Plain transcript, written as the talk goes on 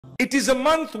It is a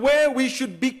month where we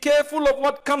should be careful of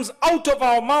what comes out of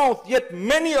our mouth, yet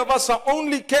many of us are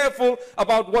only careful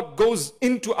about what goes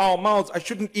into our mouths. I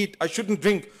shouldn't eat, I shouldn't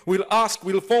drink. We'll ask,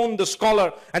 we'll phone the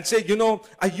scholar and say, you know,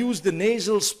 I used the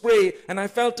nasal spray and I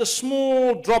felt a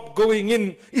small drop going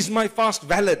in. Is my fast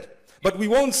valid? But we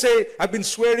won't say, I've been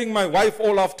swearing my wife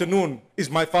all afternoon. Is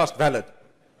my fast valid?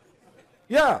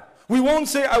 Yeah. We won't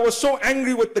say, I was so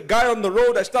angry with the guy on the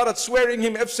road, I started swearing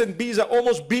him F's and B's, I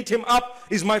almost beat him up.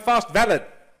 Is my fast valid?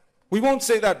 We won't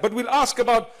say that, but we'll ask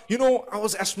about, you know, I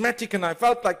was asthmatic and I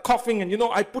felt like coughing and, you know,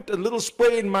 I put a little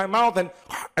spray in my mouth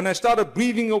and I started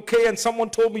breathing okay and someone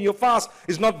told me your fast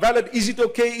is not valid. Is it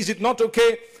okay? Is it not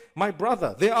okay? My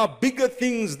brother, there are bigger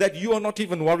things that you are not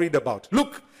even worried about.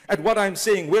 Look at what I'm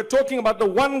saying. We're talking about the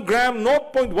 1 gram,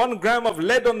 0.1 gram of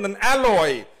lead on an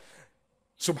alloy.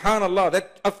 Subhanallah,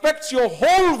 that affects your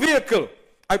whole vehicle.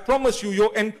 I promise you,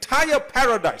 your entire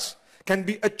paradise can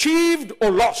be achieved or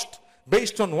lost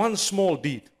based on one small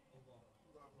deed.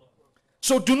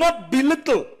 So do not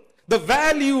belittle the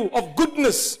value of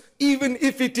goodness, even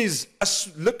if it is a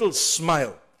little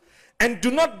smile. And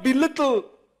do not belittle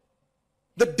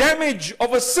the damage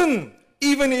of a sin,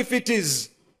 even if it is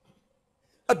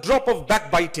a drop of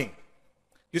backbiting.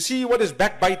 You see what is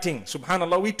backbiting?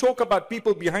 Subhanallah, we talk about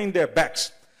people behind their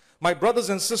backs. My brothers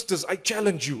and sisters, I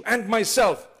challenge you and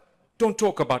myself, don't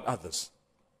talk about others.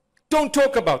 Don't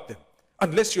talk about them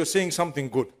unless you're saying something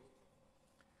good.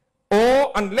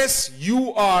 Or unless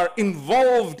you are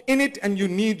involved in it and you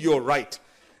need your right.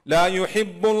 لا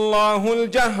يحب الله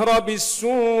الجهر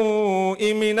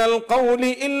بالسوء من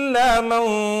القول إلا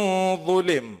من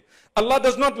ظلم. Allah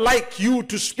does not like you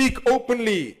to speak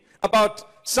openly about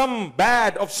some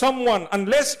bad of someone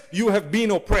unless you have been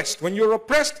oppressed. When you're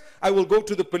oppressed, I will go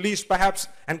to the police perhaps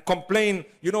and complain,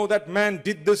 you know, that man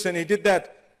did this and he did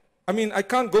that. I mean, I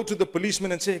can't go to the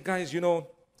policeman and say, guys, you know,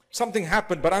 something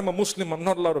happened, but I'm a Muslim, I'm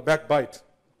not allowed to backbite.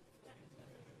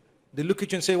 They look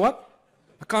at you and say, what?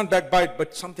 I can't backbite,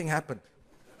 but something happened.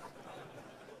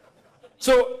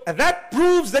 So that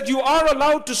proves that you are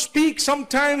allowed to speak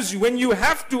sometimes when you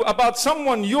have to about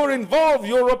someone. You're involved,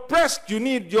 you're oppressed, you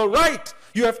need your right.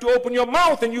 You have to open your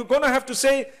mouth and you're going to have to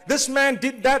say, this man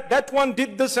did that, that one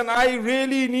did this, and I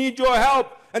really need your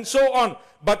help, and so on.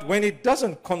 But when it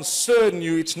doesn't concern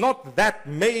you, it's not that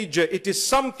major. It is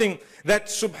something that,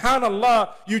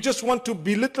 subhanallah, you just want to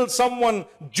belittle someone.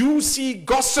 Juicy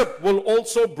gossip will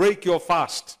also break your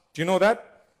fast. Do you know that?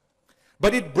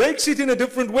 But it breaks it in a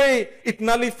different way. It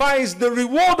nullifies the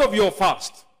reward of your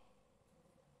fast.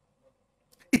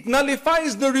 It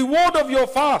nullifies the reward of your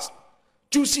fast.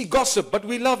 Juicy gossip, but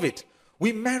we love it.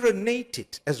 We marinate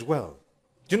it as well.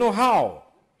 Do you know how?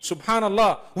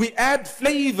 Subhanallah, we add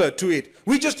flavor to it.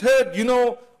 We just heard, you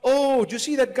know, oh, do you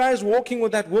see that guy's walking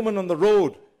with that woman on the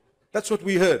road? That's what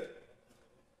we heard.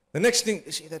 The next thing,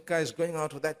 you see that guy's going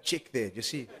out with that chick there, you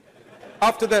see.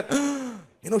 After that,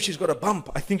 you know, she's got a bump.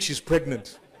 I think she's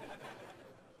pregnant.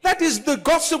 That is the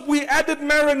gossip. We added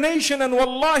marination, and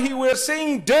wallahi, we're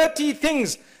saying dirty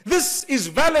things. This is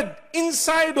valid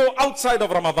inside or outside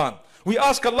of Ramadan. We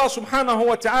ask Allah subhanahu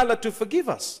wa ta'ala to forgive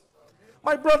us.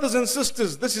 My brothers and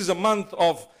sisters, this is a month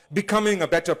of becoming a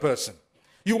better person.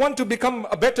 You want to become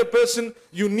a better person,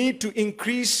 you need to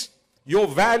increase your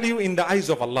value in the eyes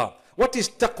of Allah. What is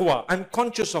taqwa? I'm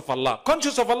conscious of Allah.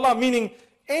 Conscious of Allah meaning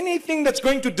anything that's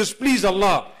going to displease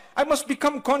Allah, I must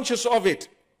become conscious of it.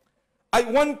 I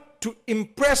want to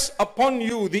impress upon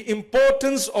you the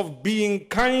importance of being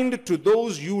kind to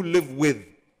those you live with.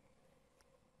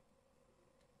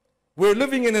 We're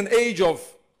living in an age of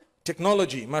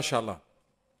technology, mashallah.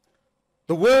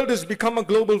 The world has become a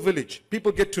global village.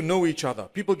 People get to know each other.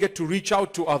 People get to reach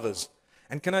out to others.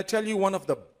 And can I tell you one of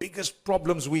the biggest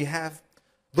problems we have?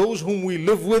 Those whom we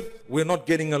live with, we're not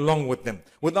getting along with them.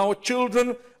 With our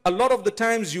children, a lot of the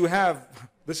times you have,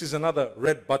 this is another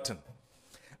red button.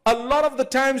 A lot of the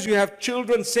times you have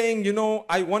children saying, you know,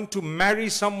 I want to marry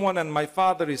someone and my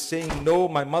father is saying no,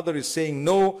 my mother is saying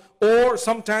no. Or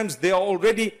sometimes they are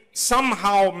already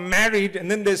somehow married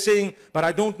and then they're saying, but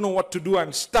I don't know what to do.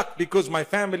 I'm stuck because my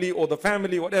family or the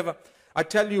family, whatever. I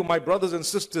tell you, my brothers and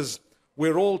sisters,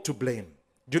 we're all to blame.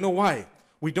 Do you know why?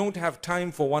 We don't have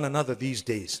time for one another these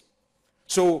days.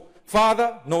 So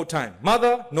father, no time.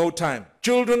 Mother, no time.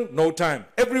 Children, no time.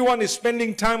 Everyone is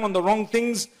spending time on the wrong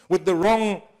things with the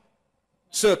wrong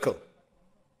circle.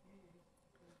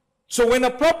 So when a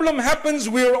problem happens,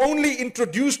 we're only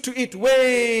introduced to it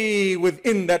way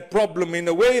within that problem in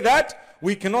a way that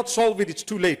we cannot solve it. It's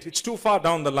too late. It's too far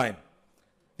down the line.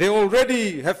 They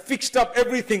already have fixed up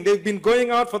everything. They've been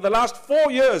going out for the last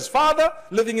 4 years. Father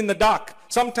living in the dark.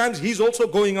 Sometimes he's also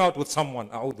going out with someone.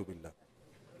 A'udhu billah.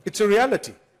 It's a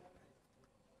reality.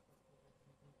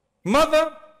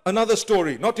 Mother, another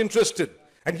story, not interested.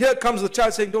 And here comes the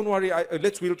child saying, don't worry,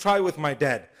 we'll try with my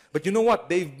dad. But you know what?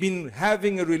 They've been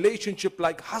having a relationship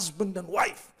like husband and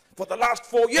wife for the last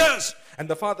 4 years. And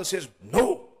the father says,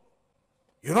 no,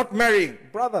 you're not marrying.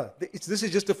 Brother, this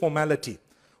is just a formality.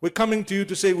 We're coming to you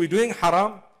to say we're doing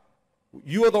haram.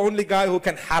 You are the only guy who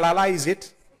can halalize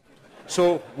it.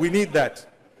 So we need that.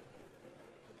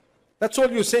 That's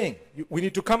all you're saying. We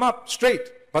need to come up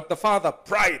straight. But the father,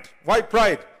 pride. Why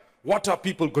pride? What are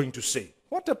people going to say?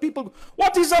 What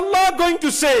is Allah going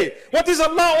to say? What is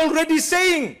Allah already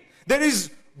saying? There is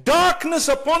darkness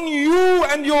upon you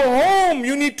and your home.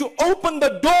 You need to open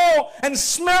the door and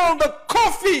smell the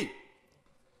coffee.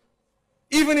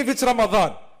 Even if it's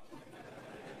Ramadan.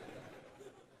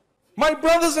 My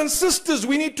brothers and sisters,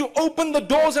 we need to open the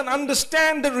doors and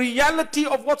understand the reality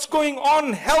of what's going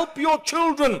on. Help your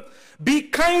children. Be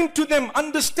kind to them.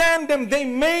 Understand them. They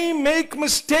may make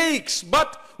mistakes,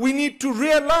 but we need to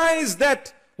realize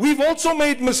that we've also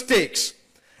made mistakes.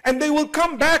 And they will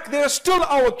come back. They are still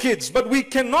our kids. But we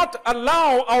cannot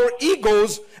allow our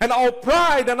egos and our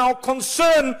pride and our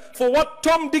concern for what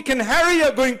Tom, Dick and Harry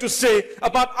are going to say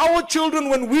about our children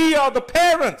when we are the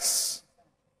parents.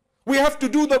 We have to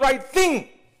do the right thing.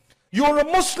 You're a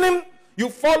Muslim, you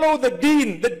follow the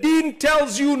Deen. The Deen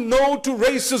tells you no to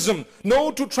racism,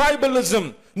 no to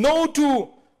tribalism, no to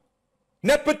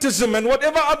nepotism and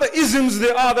whatever other isms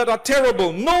there are that are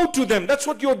terrible. No to them. That's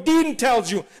what your Deen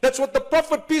tells you. That's what the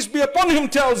Prophet, peace be upon him,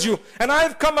 tells you. And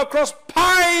I've come across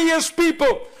pious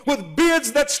people with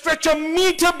beards that stretch a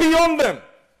meter beyond them.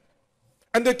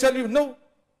 And they tell you, no,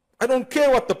 I don't care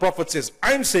what the Prophet says.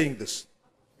 I'm saying this.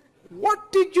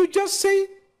 What did you just say?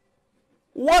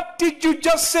 What did you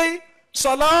just say?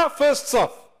 Salah, first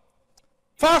saf.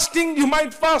 Fasting, you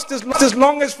might fast as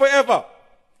long as forever.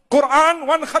 Quran,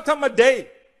 1 khatam a day.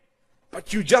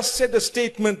 But you just said a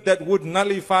statement that would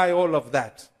nullify all of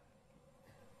that.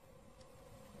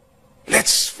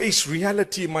 Let's face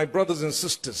reality, my brothers and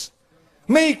sisters.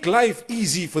 Make life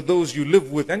easy for those you live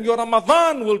with, and your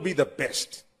Ramadan will be the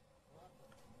best.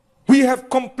 We have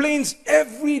complaints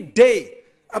every day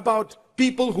about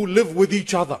people who live with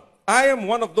each other. I am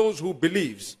one of those who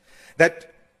believes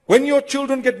that when your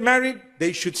children get married,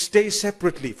 they should stay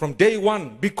separately from day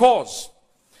one, because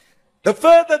the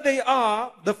further they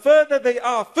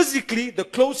are physically, the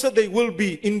closer they will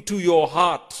be into your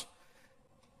heart.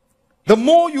 The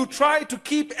more you try to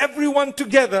keep everyone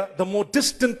together, the more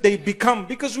distant they become,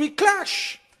 because we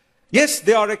clash. Yes,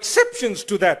 there are exceptions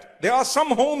to that. There are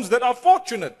some homes that are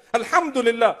fortunate,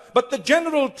 alhamdulillah. But the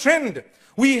general trend,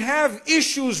 we have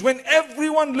issues when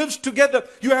everyone lives together.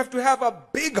 You have to have a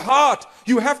big heart.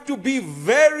 You have to be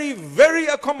very, very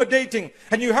accommodating.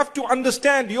 And you have to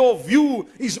understand your view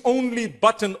is only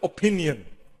but an opinion.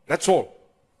 That's all.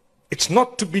 It's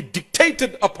not to be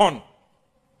dictated upon.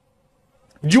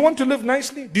 Do you want to live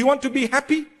nicely? Do you want to be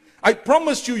happy? I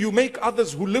promise you, you make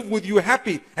others who live with you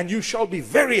happy, and you shall be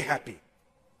very happy.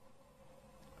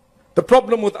 The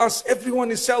problem with us,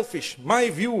 everyone is selfish. My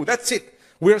view, that's it.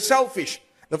 We're selfish.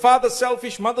 The father's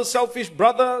selfish, mother's selfish,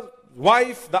 brother,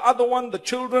 wife, the other one, the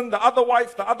children, the other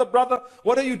wife, the other brother.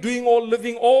 What are you doing all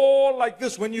living all like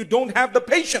this when you don't have the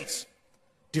patience?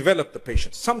 Develop the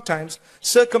patience. Sometimes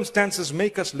circumstances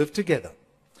make us live together.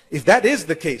 If that is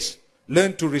the case,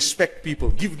 learn to respect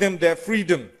people. Give them their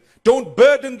freedom. Don't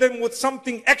burden them with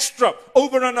something extra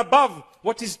over and above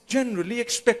what is generally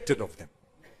expected of them.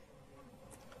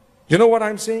 You know what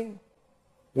I'm saying?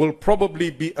 Will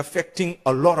probably be affecting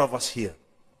a lot of us here.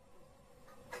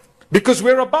 Because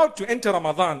we're about to enter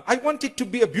Ramadan. I want it to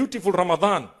be a beautiful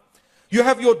Ramadan. You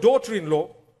have your daughter-in-law.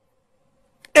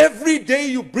 Every day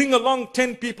you bring along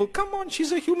 10 people. Come on,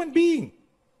 she's a human being.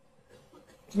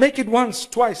 Make it once,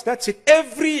 twice, that's it.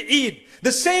 Every Eid,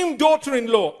 the same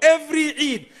daughter-in-law, every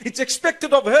Eid, it's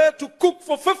expected of her to cook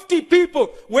for 50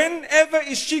 people. Whenever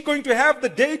is she going to have the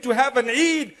day to have an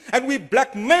Eid? And we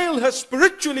blackmail her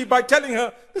spiritually by telling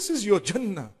her, this is your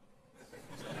Jannah.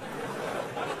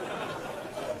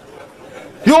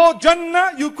 Your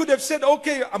Jannah, you could have said,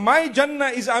 okay, my Jannah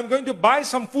is I'm going to buy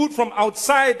some food from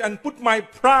outside and put my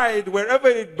pride wherever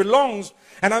it belongs,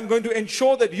 and I'm going to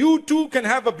ensure that you too can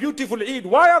have a beautiful Eid.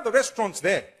 Why are the restaurants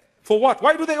there? For what?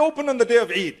 Why do they open on the day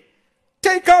of Eid?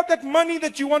 Take out that money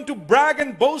that you want to brag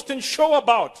and boast and show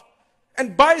about,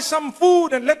 and buy some food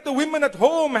and let the women at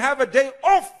home have a day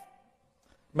off.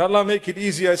 May Allah make it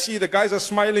easy. I see the guys are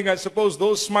smiling. I suppose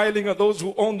those smiling are those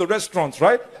who own the restaurants,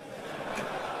 right?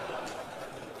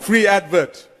 Free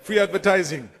advert, free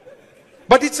advertising.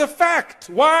 But it's a fact.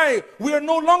 Why? We are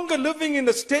no longer living in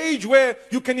a stage where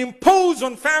you can impose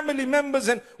on family members,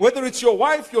 and whether it's your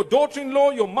wife, your daughter-in-law,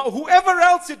 your whoever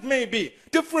else it may be,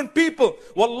 different people.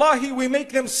 Wallahi, we make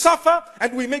them suffer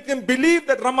and we make them believe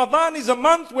that Ramadan is a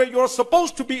month where you're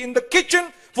supposed to be in the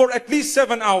kitchen for at least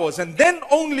 7 hours. And then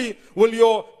only will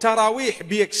your Taraweeh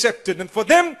be accepted. And for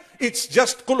them, it's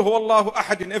just Qul Huwallahu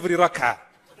Ahad in every rak'ah.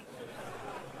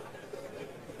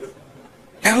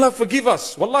 Allah forgive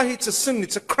us. Wallahi, it's a sin,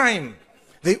 it's a crime.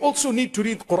 They also need to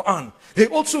read Quran. They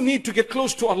also need to get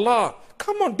close to Allah.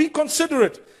 Come on, be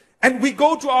considerate. And we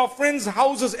go to our friends'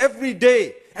 houses every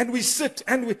day and we sit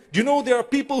and do you know there are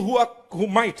people who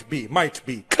might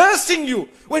be cursing you.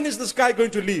 When is this guy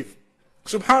going to leave?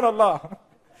 Subhanallah.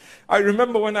 I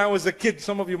remember when I was a kid,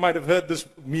 some of you might have heard this,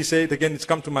 me say it again, it's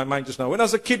come to my mind just now. When I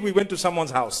was a kid, we went to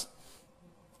someone's house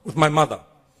with my mother.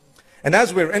 And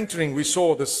as we're entering, we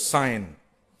saw this sign.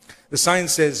 The sign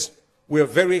says, "We are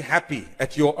very happy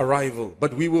at your arrival,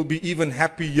 but we will be even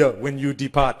happier when you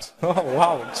depart." Oh,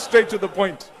 wow. Straight to the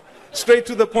point. Straight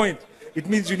to the point. It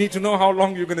means you need to know how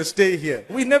long you're going to stay here.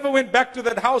 We never went back to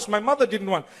that house. My mother didn't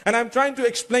want. And I'm trying to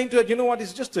explain to her, you know what,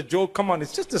 it's just a joke. Come on,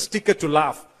 it's just a sticker to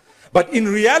laugh. But in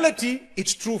reality,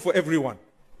 it's true for everyone.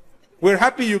 We're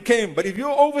happy you came, but if you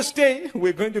overstay,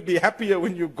 we're going to be happier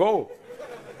when you go.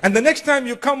 And the next time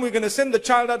you come, we're going to send the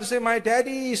child out to say, "My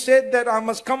daddy said that I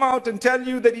must come out and tell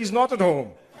you that he's not at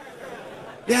home."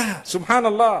 Yeah,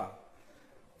 subhanallah.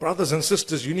 Brothers and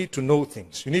sisters, you need to know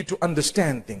things. You need to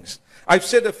understand things. I've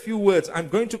said a few words. I'm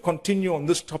going to continue on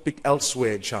this topic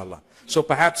elsewhere, inshallah. So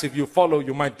perhaps if you follow,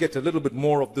 you might get a little bit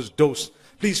more of this dose.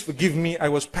 Please forgive me. I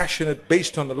was passionate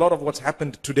based on a lot of what's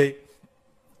happened today.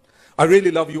 I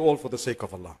really love you all for the sake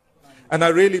of Allah. And I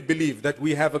really believe that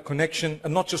we have a connection,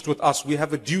 and not just with us, we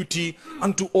have a duty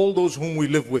unto all those whom we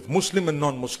live with, Muslim and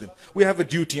non-Muslim. We have a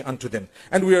duty unto them.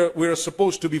 And we are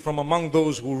supposed to be from among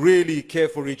those who really care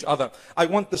for each other. I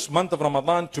want this month of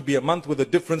Ramadan to be a month with a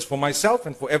difference for myself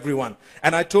and for everyone.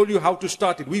 And I told you how to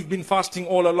start it. We've been fasting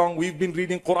all along. We've been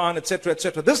reading Quran, etc.,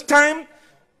 etc. This time,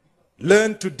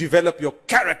 learn to develop your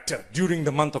character during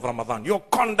the month of Ramadan. Your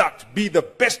conduct. Be the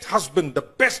best husband, the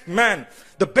best man,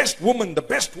 the best woman, the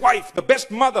best wife, the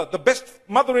best mother, the best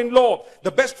mother-in-law,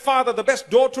 the best father, the best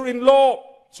daughter-in-law.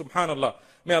 Subhanallah.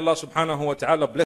 May Allah subhanahu wa ta'ala bless